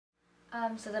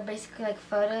So they're basically like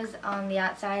photos on the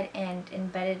outside, and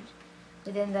embedded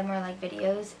within them are like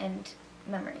videos and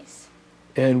memories.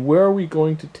 And where are we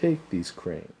going to take these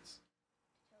cranes?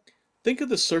 Think of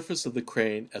the surface of the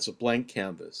crane as a blank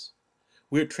canvas.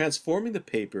 We are transforming the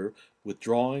paper with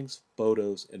drawings,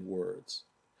 photos, and words.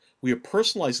 We are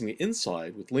personalizing the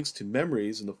inside with links to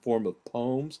memories in the form of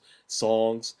poems,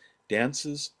 songs,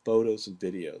 dances, photos, and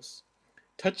videos.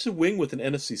 Touch the wing with an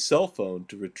NFC cell phone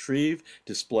to retrieve,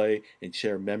 display, and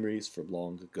share memories from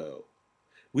long ago.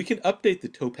 We can update the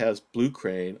Topaz Blue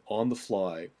Crane on the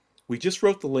fly. We just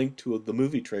wrote the link to the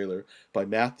movie trailer by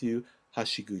Matthew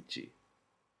Hashiguchi.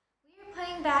 We are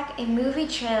playing back a movie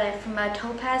trailer from a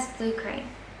Topaz Blue Crane.